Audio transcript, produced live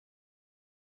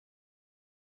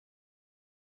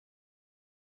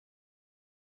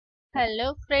Hello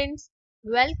friends,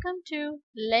 welcome to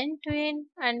Learn to Earn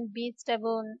and Be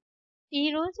Stubborn. ఈ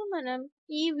రోజు మనం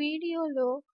ఈ వీడియోలో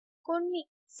కొన్ని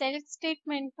సెల్ఫ్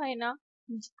స్టేట్మెంట్ పైన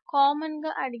కామన్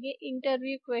గా అడిగే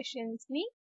ఇంటర్వ్యూ క్వశ్చన్స్ ని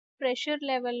ప్రెషర్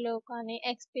లెవెల్లో కానీ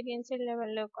ఎక్స్పీరియన్స్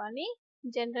లెవెల్లో కానీ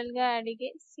జనరల్ గా అడిగే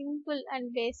simple and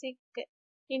basic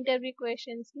interview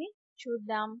questions ని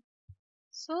చూద్దాం.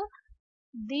 సో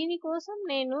దీనికోసం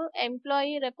నేను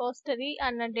ఎంప్లాయీ రెపోజిటరీ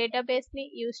అన్న డేటాబేస్ ని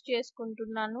యూజ్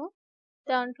చేసుకుంటున్నాను.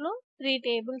 దాంట్లో 3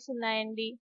 టేబుల్స్ ఉన్నాయండి.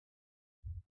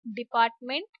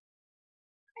 డిపార్ట్మెంట్,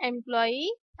 ఎంప్లాయీ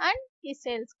అండ్ ఈ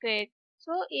సేల్స్ గ్రేడ్.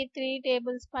 సో ఈ 3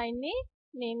 టేబుల్స్ పైనే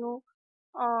నేను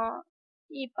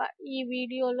ఈ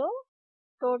వీడియోలో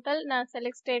టోటల్ నా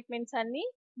సెలెక్ట్ స్టేట్మెంట్స్ అన్ని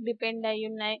డిపెండ్ అయి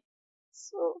ఉన్నాయి.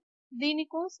 సో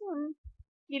దీనికోసం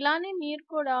ఇలానే మీరు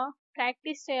కూడా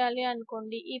ప్రాక్టీస్ చేయాలి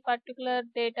అనుకోండి ఈ పర్టికులర్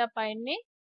డేటా పైనే.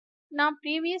 నా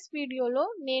ప్రీవియస్ వీడియోలో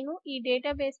నేను ఈ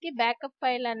డేటాబేస్ కి బ్యాకప్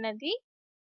ఫైల్ అన్నది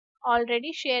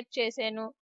ఆల్రెడీ షేర్ చేశాను.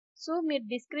 సో మీరు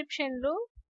డిస్క్రిప్షన్లో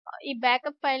ఈ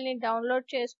బ్యాకప్ ఫైల్ని డౌన్లోడ్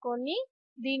చేసుకొని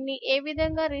దీన్ని ఏ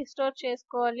విధంగా రీస్టోర్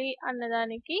చేసుకోవాలి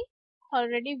అన్నదానికి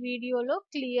ఆల్రెడీ వీడియోలో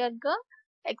క్లియర్గా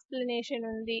ఎక్స్ప్లెనేషన్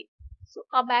ఉంది. సో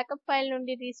ఆ బ్యాకప్ ఫైల్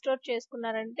నుండి రీస్టోర్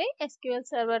చేసుకున్నారంటే SQL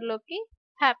సర్వర్లోకి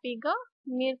హ్యాపీగా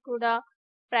మీరు కూడా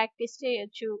ప్రాక్టీస్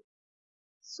చేయొచ్చు.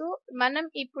 సో మనం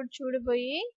ఇప్పుడు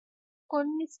చూడబోయే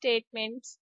కొన్ని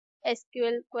statements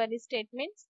SQL query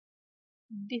statements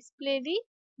display the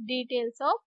details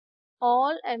of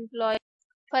all employees.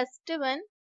 First one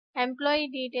employee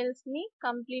details ని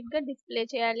కంప్లీట్ గా డిస్ప్లే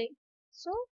చేయాలి.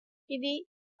 సో ఇది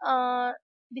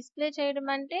డిస్ప్లే చేయడం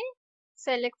అంటే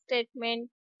సెలెక్ట్ స్టేట్మెంట్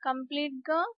కంప్లీట్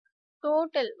గా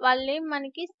టోటల్ వాళ్ళేం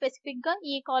మనకి స్పెసిఫిక్ గా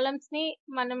ఈ కాలమ్స్ ని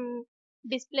మనం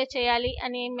డిస్ప్లే చేయాలి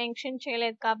అని మెన్షన్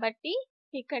చేయలేదు కాబట్టి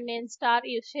ఇక్కడ నేను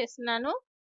స్టార్ యూస్ చేస్తున్నాను.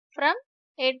 ఫ్రమ్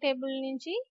ఏ టేబుల్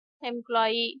నుంచి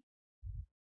ఎంప్లాయీ.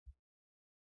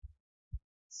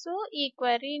 సో ఈ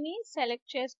క్వరీని సెలెక్ట్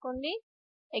చేసుకోండి,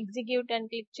 ఎగ్జిక్యూట్ అని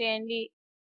క్లిక్ చేయండి.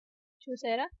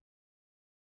 చూసారా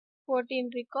 14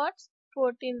 రికార్డ్స్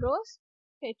 14 రోస్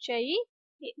ఫెచ్ అయ్యి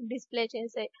డిస్ప్లే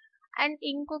చేసాయి. అండ్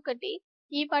ఇంకొకటి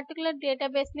ఈ పర్టికులర్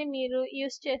డేటాబేస్ ని మీరు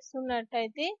యూస్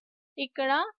చేస్తున్నట్టయితే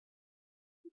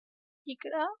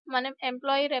ఇక్కడ మనం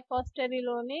ఎంప్లాయీ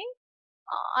రెపోజిటరీలోనే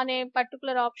అనే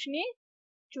పర్టికులర్ ఆప్షన్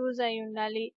చూస్ అయి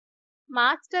ఉండాలి.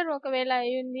 మాస్టర్ ఒకవేళ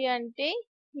అయ్యింది అంటే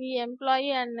ఈ ఎంప్లాయీ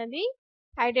అన్నది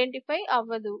ఐడెంటిఫై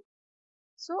అవ్వదు.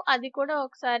 సో అది కూడా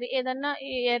ఒకసారి ఏదన్నా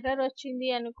ఎర్రర్ వచ్చింది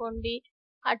అనుకోండి,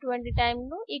 అటువంటి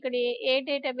టైంలో ఇక్కడ ఏ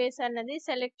డేటాబేస్ అన్నది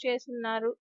సెలెక్ట్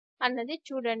చేస్తున్నారు అన్నది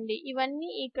చూడండి.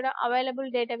 ఇవన్నీ ఇక్కడ అవైలబుల్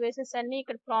డేటాబేసెస్ అన్ని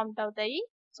ఇక్కడ ప్రాంప్ట్ అవుతాయి.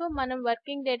 సో మనం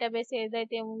వర్కింగ్ డేటాబేస్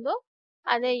ఏదైతే ఉందో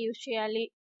అదే యూజ్ చేయాలి.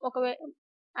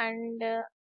 అండ్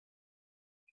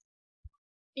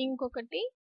ఇంకొకటి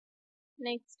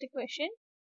next question,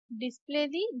 display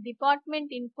the department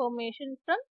information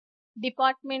from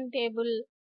department table.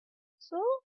 So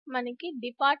మనకి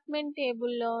డిపార్ట్మెంట్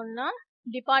టేబుల్లో ఉన్న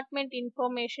డిపార్ట్మెంట్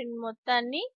ఇన్ఫర్మేషన్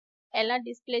మొత్తాన్ని ఎలా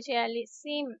డిస్ప్లే చేయాలి?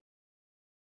 సేమ్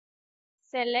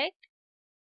సెలెక్ట్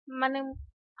మనం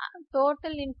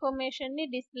టోటల్ ఇన్ఫర్మేషన్ ని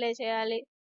డిస్ప్లే చేయాలి.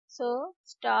 So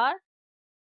star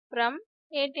from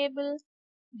A table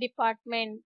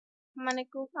department.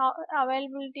 మనకు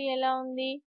అవైలబిలిటీ ఎలా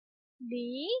ఉంది?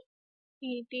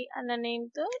 DET అన్న నేమ్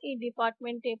తో ఈ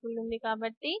డిపార్ట్మెంట్ టేబుల్ ఉంది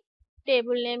కాబట్టి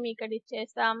టేబుల్ నేమ్ ఇక్కడ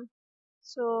ఇచ్చేస్తాం.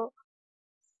 సో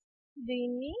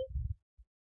దీన్ని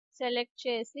సెలెక్ట్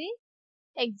చేసి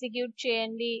ఎగ్జిక్యూట్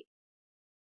చేయండి.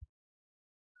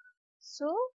 సో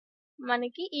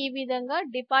మనకి ఈ విధంగా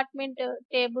డిపార్ట్మెంట్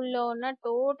టేబుల్లో ఉన్న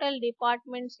టోటల్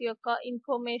డిపార్ట్మెంట్స్ యొక్క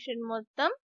ఇన్ఫర్మేషన్ మొత్తం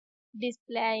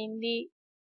డిస్ప్లే అయింది.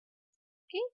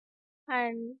 Okay.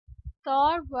 And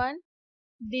third one,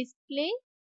 display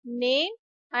name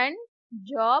and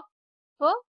job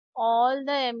for all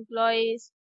the employees.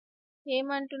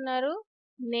 ఏమంటున్నారు?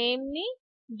 నేమ్ ని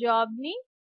జాబ్ ని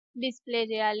డిస్ప్లే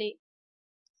చేయాలి.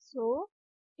 సో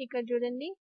ఇక్కడ చూడండి,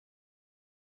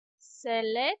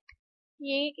 సెలెక్ట్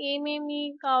ఏమేమి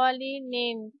కావాలి?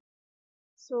 నేమ్.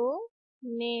 సో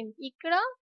నేమ్ ఇక్కడ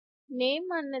నేమ్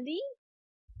అన్నది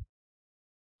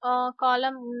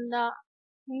కాలం ఉందా,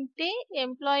 ఉంటే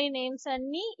ఎంప్లాయీ నేమ్స్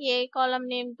అన్ని ఏ కాలం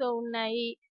నేమ్ తో ఉన్నాయి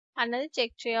అన్నది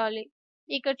చెక్ చేయాలి.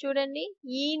 ఇక్కడ చూడండి,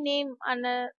 ఈ నేమ్ అన్న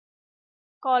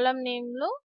కాలం నేమ్ లో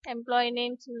ఎంప్లాయీ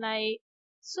నేమ్స్ ఉన్నాయి.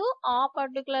 సో ఆ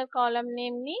పర్టికులర్ కాలం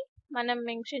నేమ్ ని మనం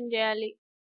మెన్షన్ చేయాలి.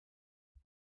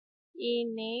 ఈ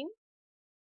నేమ్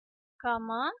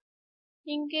కమా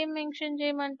ఇంకేం మెన్షన్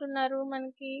చేయమంటున్నారు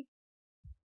మనకి?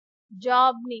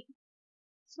 జాబ్ ని.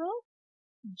 సో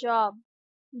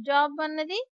జాబ్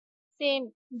అన్నది సేమ్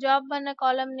జాబ్ అన్న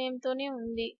కాలం నేమ్ తోనే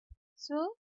ఉంది. So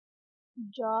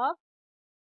job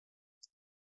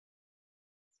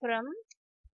from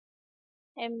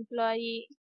employee.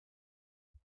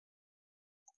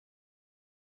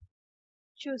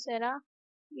 చూసారా,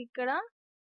 ఇక్కడ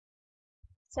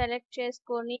సెలెక్ట్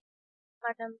చేసుకొని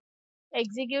మనం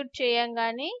ఎగ్జిక్యూట్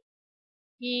చేయంగానే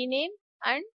ఈ నేమ్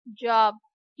అండ్ జాబ్,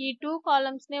 ఈ 2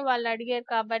 కాలమ్స్ నే వాళ్ళు అడిగారు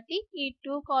కాబట్టి ఈ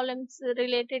 2 కాలమ్స్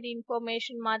రిలేటెడ్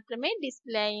ఇన్ఫర్మేషన్ మాత్రమే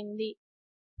డిస్ప్లే అయింది.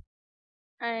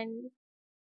 And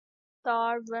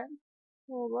third one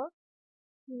over.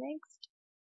 Next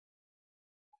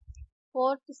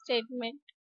fourth statement,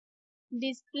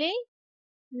 display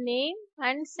name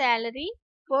and salary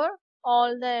for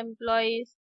all the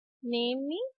employees.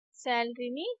 నేమ్ని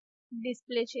శాలరీని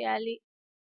display చేయాలి.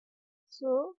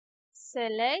 సో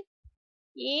సెలెక్ట్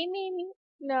ఏమేమి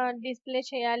డిస్ప్లే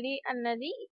చేయాలి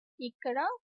అన్నది ఇక్కడ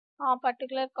ఆ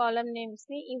పర్టికులర్ కాలమ్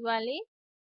నేమ్స్ని ఇవ్వాలి.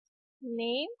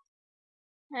 Name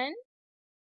and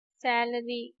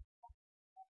salary.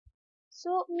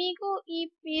 సో మీకు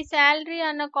ఈ శాలరీ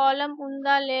అన్న కాలమ్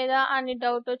ఉందా లేదా అని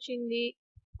డౌట్ వచ్చింది.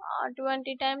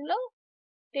 అటువంటి టైంలో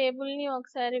టేబుల్ని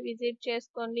ఒకసారి విజిట్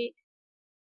చేసుకోండి.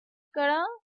 ఇక్కడ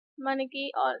మనకి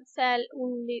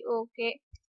ఉంది, ఓకే.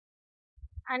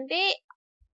 అంటే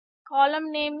కాలమ్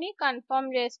నేమ్ని కన్ఫర్మ్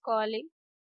చేసుకోవాలి,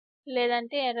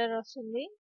 లేదంటే ఎర్రర్ వస్తుంది.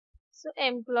 So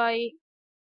employee.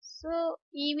 సో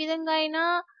ఈ విధంగా అయినా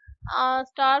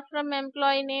స్టార్ ఫ్రమ్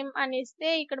ఎంప్లాయీ నేమ్ అని ఇస్తే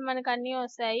ఇక్కడ మనకు అన్నీ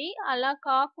వస్తాయి. అలా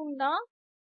కాకుండా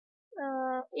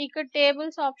ఇక్కడ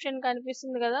టేబుల్స్ ఆప్షన్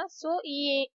కనిపిస్తుంది కదా, సో ఈ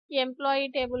ఎంప్లాయీ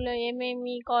టేబుల్లో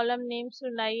ఏమేమి కాలమ్ నేమ్స్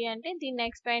ఉన్నాయి అంటే దీన్ని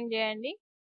ఎక్స్పాండ్ చేయండి.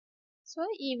 సో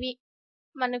ఇవి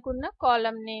మనకున్న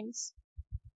కాలమ్ నేమ్స్.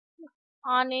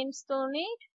 ఆ నేమ్స్తోనే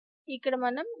ఇక్కడ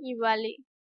మనం ఇవ్వాలి.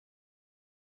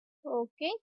 ఓకే,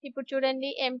 ఇప్పుడు చూడండి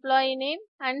ఎంప్లాయీ నేమ్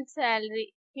అండ్ శాలరీ,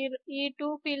 ఈ 2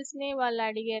 ఫీల్డ్స్ని వాళ్ళు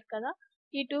అడిగారు కదా,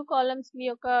 ఈ 2 కాలమ్స్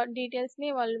యొక్క డీటెయిల్స్ని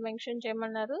వాళ్ళు మెన్షన్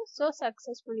చేయమన్నారు. సో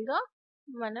సక్సెస్ఫుల్గా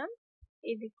మనం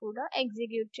ఇది కూడా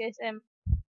ఎగ్జిక్యూట్ చేసాం.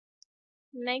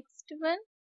 Next one,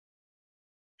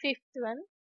 fifth one,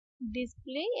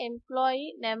 display employee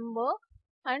number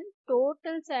and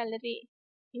total salary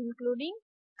including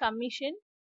commission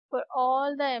for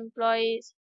all the employees.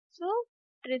 So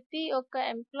ప్రతి ఒక్క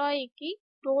ఎంప్లాయీకి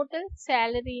టోటల్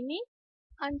శాలరీని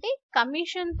అంటే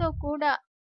కమిషన్తో కూడా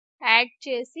యాడ్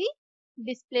చేసి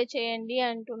డిస్ప్లే చేయండి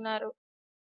అంటున్నారు.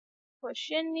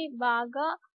 క్వశ్చన్ని బాగా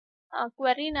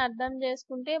క్వరీని అర్థం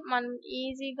చేసుకుంటే మనం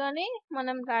ఈజీగానే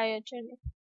మనం రాయొచ్చండి.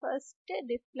 ఫస్ట్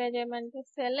డిస్ప్లే చేయమంటే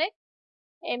సెలెక్ట్,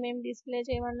 ఏమేమి డిస్ప్లే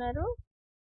చేయమన్నారు,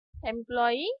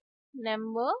 employee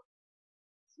number.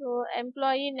 So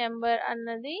employee number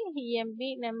అన్నది ఈఎంపి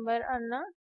నెంబర్ అన్న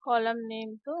కాలమ్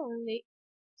నేమ్తో ఉంది.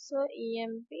 సో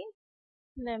ఈఎంపి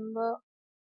నెంబర్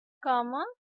కామా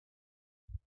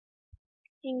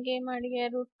ఇంకేం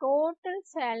అడిగారు, టోటల్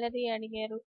శాలరీ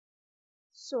అడిగారు.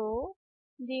 సో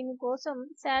దీనికోసం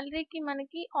శాలరీకి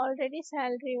మనకి ఆల్రెడీ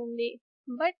శాలరీ ఉంది,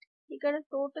 బట్ ఇక్కడ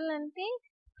టోటల్ అంటే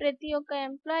ప్రతి ఒక్క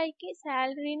ఎంప్లాయీకి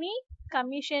శాలరీని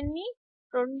కమిషన్ని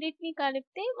రెండింటిని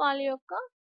కలిపితే వాళ్ళ యొక్క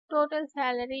టోటల్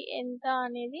శాలరీ ఎంత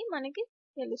అనేది మనకి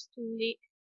తెలుస్తుంది.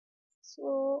 సో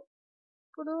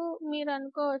ఇప్పుడు మీరు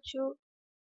అనుకోవచ్చు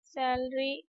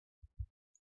శాలరీ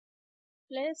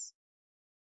ప్లస్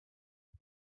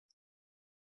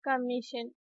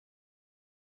కమిషన్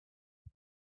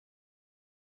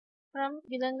ఫ్రమ్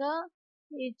విధంగా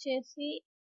ఇచ్చేసి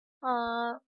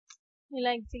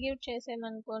ఇలా ఎగ్జిక్యూట్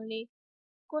చేసామనుకోండి,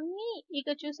 కొన్ని ఇక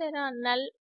చూసారా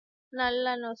నల్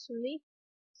అని వస్తుంది.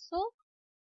 సో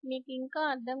మీకు ఇంకా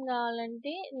అర్థం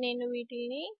కావాలంటే నేను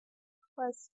వీటిని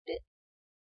ఫస్ట్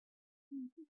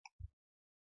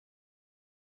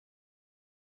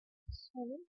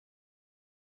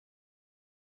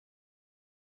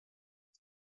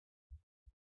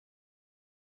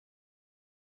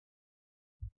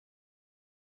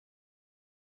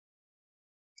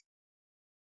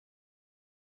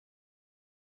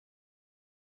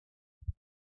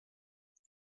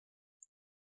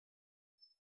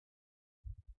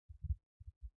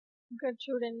ఇక్కడ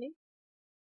చూడండి,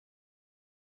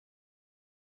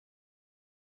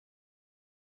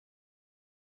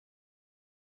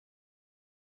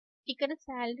 ఇక్కడ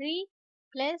శాలరీ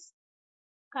ప్లస్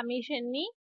కమిషన్ని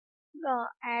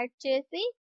యాడ్ చేసి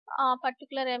ఆ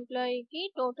పర్టికులర్ ఎంప్లాయీకి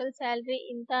టోటల్ శాలరీ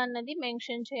ఇంత అన్నది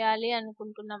మెన్షన్ చేయాలి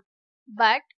అనుకుంటున్నాం.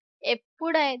 బట్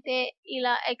ఎప్పుడైతే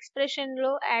ఇలా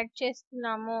ఎక్స్ప్రెషన్లో యాడ్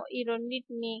చేస్తున్నామో ఈ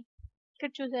రెండింటిని,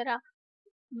 ఇక్కడ చూసారా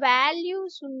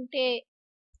వాల్యూస్ ఉంటే,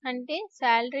 అంటే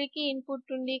శాలరీకి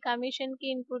ఇన్పుట్ ఉండి కమిషన్కి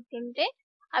ఇన్పుట్ ఉంటే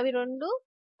అవి రెండు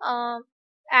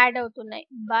యాడ్ అవుతున్నాయి.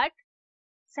 బట్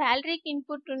శాలరీకి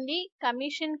ఇన్పుట్ ఉండి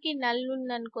కమిషన్కి నల్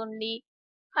ఉందనుకోండి,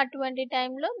 అటువంటి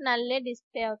టైంలో నల్లే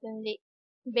డిస్ప్లే అవుతుంది.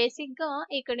 బేసిక్గా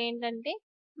ఇక్కడ ఏంటంటే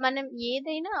మనం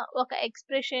ఏదైనా ఒక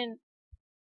ఎక్స్ప్రెషన్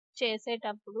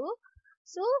చేసేటప్పుడు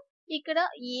సో ఇక్కడ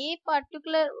ఏ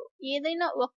పర్టికులర్ ఏదైనా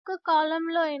ఒక్క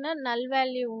కాలంలో అయినా నల్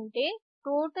వాల్యూ ఉంటే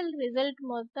టోటల్ రిజల్ట్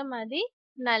మొత్తం అది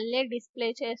నల్లే డిస్ప్లే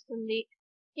చేస్తుంది.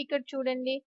 ఇక్కడ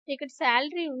చూడండి, ఇక్కడ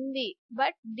శాలరీ ఉంది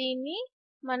బట్ దీన్ని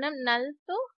మనం నల్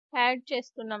తో యాడ్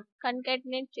చేస్తున్నాం,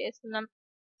 కన్కాటినేట్ చేస్తున్నాం.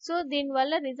 సో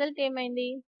దీనివల్ల రిజల్ట్ ఏమైంది,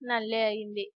 నల్లే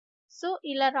అయింది. సో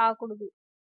ఇలా రాకూడదు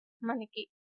మనకి.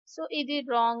 సో ఇది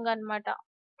రాంగ్ అన్నమాట,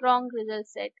 రాంగ్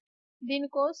రిజల్ట్ సెట్.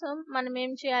 దీనికోసం మనం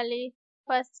ఏం చేయాలి,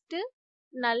 ఫస్ట్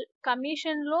నల్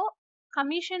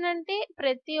కమిషన్ అంటే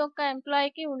ప్రతి ఒక్క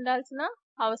ఎంప్లాయీకి ఉండాల్సిన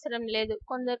అవసరం లేదు,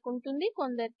 కొందరికి ఉంటుంది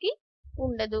కొందరికి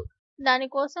ఉండదు.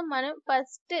 దానికోసం మనం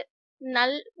ఫస్ట్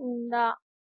నల్ ఉందా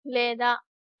లేదా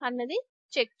అన్నది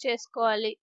చెక్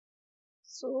చేసుకోవాలి.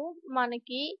 సో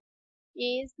మనకి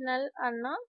ఏజ్ నల్ అన్న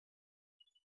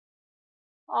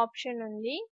ఆప్షన్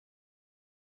ఉంది.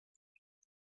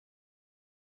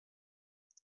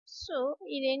 సో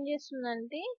ఇదేం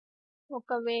చేస్తుందంటే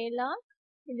ఒకవేళ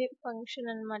ఇది ఫంక్షన్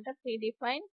అన్నమాట,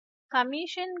 ప్రీడిఫైన్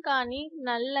కమిషన్ కానీ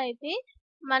నల్ అయితే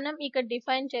మనం ఇక్కడ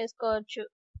డిఫైన్ చేసుకోవచ్చు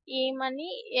ఏమని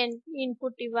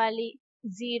ఇన్పుట్ ఇవ్వాలి,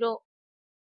 0.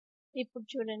 ఇప్పుడు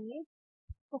చూడండి,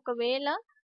 ఒకవేళ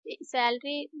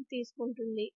శాలరీ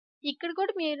తీసుకుంటుంది, ఇక్కడ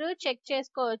కూడా మీరు చెక్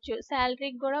చేసుకోవచ్చు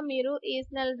శాలరీకి కూడా మీరు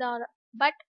ఈజనల్ ద్వారా,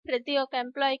 బట్ ప్రతి ఒక్క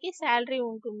ఎంప్లాయీకి శాలరీ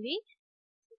ఉంటుంది,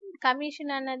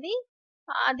 కమిషన్ అన్నది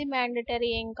అది మ్యాండటరీ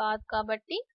ఏం కాదు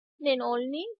కాబట్టి నేను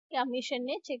ఓన్లీ కమిషన్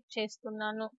నే చెక్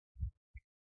చేస్తున్నాను.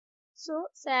 So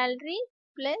salary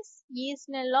plus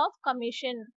ఈజనల్ of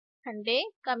commission అంటే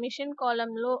కమిషన్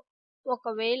కాలంలో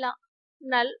ఒకవేళ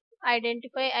నల్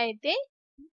ఐడెంటిఫై అయితే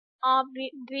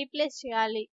రీప్లేస్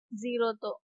చేయాలి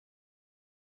 0తో.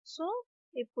 సో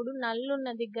ఇప్పుడు నల్ ఉన్న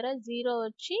దగ్గర 0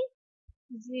 వచ్చి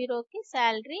 0కి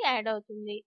శాలరీ యాడ్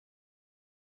అవుతుంది.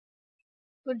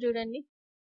 ఇప్పుడు చూడండి,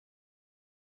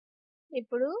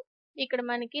 ఇప్పుడు ఇక్కడ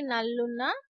మనకి నల్ ఉన్నా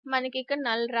మనకి ఇక్కడ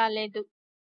నల్ రాలేదు.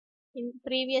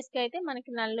 ప్రీవియస్ గా అయితే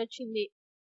మనకి నల్ వచ్చింది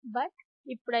బట్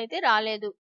ఇప్పుడైతే రాలేదు.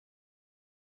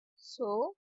 సో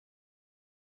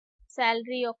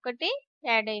శాలరీ ఒక్కటే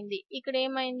యాడ్ అయింది, ఇక్కడ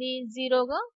ఏమైంది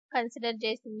 0గా కన్సిడర్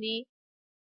చేసింది.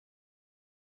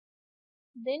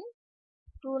 Then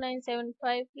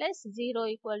 2975 plus 0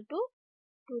 equal to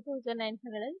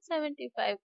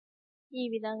 2975. ఈ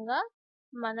విధంగా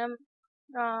మనం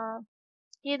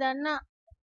ఏదన్నా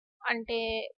అంటే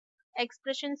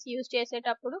ఎక్స్ప్రెషన్స్ యూజ్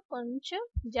చేసేటప్పుడు కొంచెం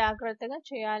జాగ్రత్తగా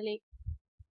చేయాలి.